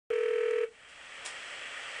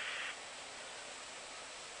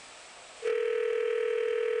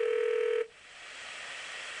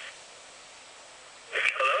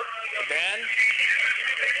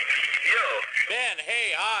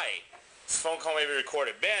Hi. This phone call may be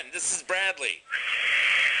recorded. Ben, this is Bradley.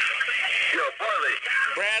 Yo, Barley.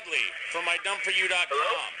 Bradley from iDUMP4U.com.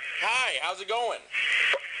 Hello? Hi, how's it going?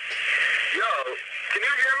 Yo, can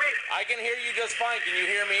you hear me? I can hear you just fine. Can you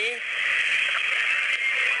hear me?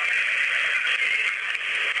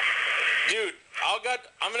 Dude,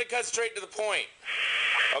 I'm going to cut straight to the point.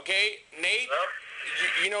 Okay? Nate?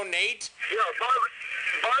 Hello? You know Nate? Yo,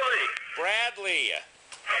 Barley. Bradley.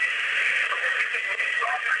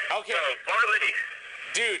 Okay. Yo, Barley.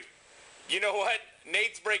 Dude, you know what?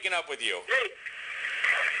 Nate's breaking up with you.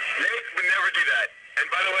 Nate would never do that. And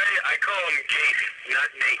by the way, I call him Kate, not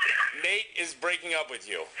Nate. Nate is breaking up with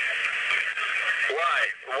you. Why?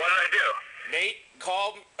 What did I do? Nate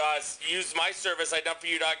called, used my service,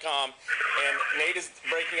 iDUMP4U.com, and Nate is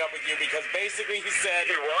breaking up with you because basically he said...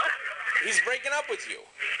 He what? He's breaking up with you.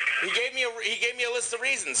 He gave me a list of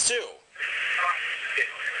reasons, too. Dude,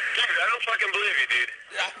 I don't fucking believe you, dude.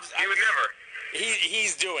 He would never.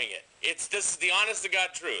 He's doing it. This is the honest to God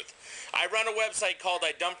truth. I run a website called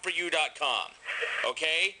iDUMP4U.com.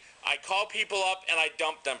 Okay? I call people up and I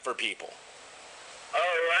dump them for people.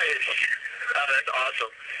 Oh, right. Oh, that's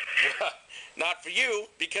awesome. Not for you,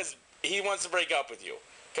 because he wants to break up with you.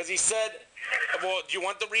 Because he said, well, do you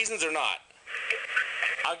want the reasons or not?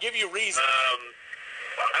 I'll give you reasons.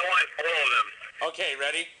 I want all of them. Okay,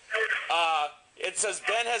 ready? It says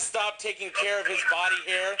Ben has stopped taking care of his body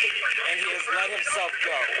hair and he has let himself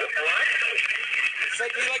go. What? It's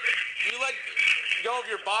like you let go of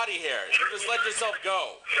your body hair. You just let yourself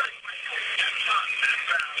go.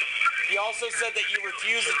 He also said that you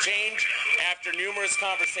refuse to change after numerous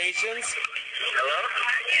conversations. Hello?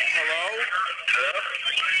 Hello? Hello?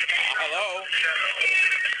 Hello?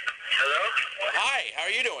 Hello? Hi, how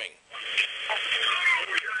are you doing?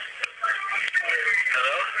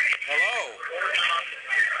 Hello? Hello?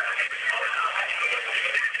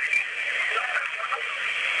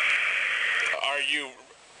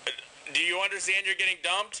 Do you understand you're getting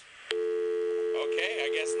dumped? Okay, I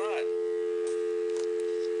guess not.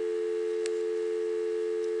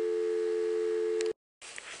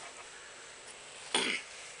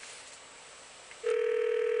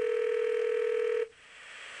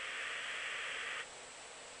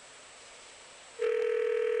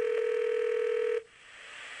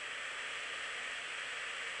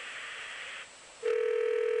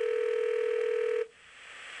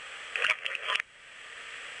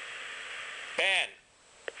 Ben.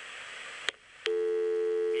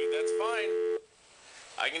 Dude, that's fine.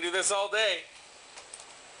 I can do this all day.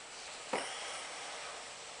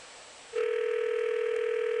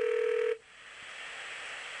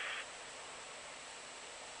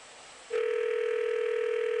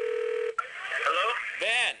 Hello?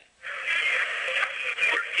 Ben.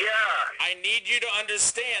 Yeah. I need you to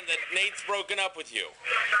understand that Nate's broken up with you.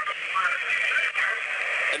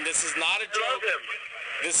 And this is not a I love joke. him.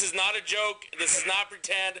 This is not a joke. This is not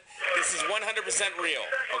pretend. This is 100% real,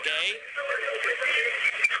 okay?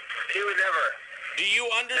 He would never. Do you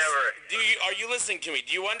understand? Never. Are you listening to me?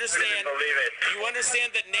 Do you I understand? couldn't believe it. Do you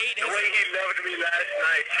understand that Nate The has... way he loved me last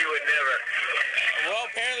night, he would never. Well,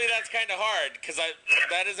 apparently that's kind of hard, because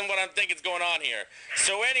that isn't what I'm thinking is going on here.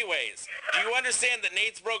 So anyways, do you understand that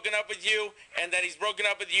Nate's broken up with you, and that he's broken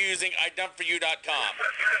up with you using iDUMP4U.com?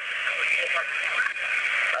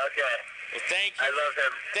 Okay. Well, thank you. I love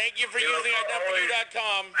him. Thank you for He using will always-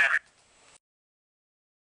 iDUMP4U.com.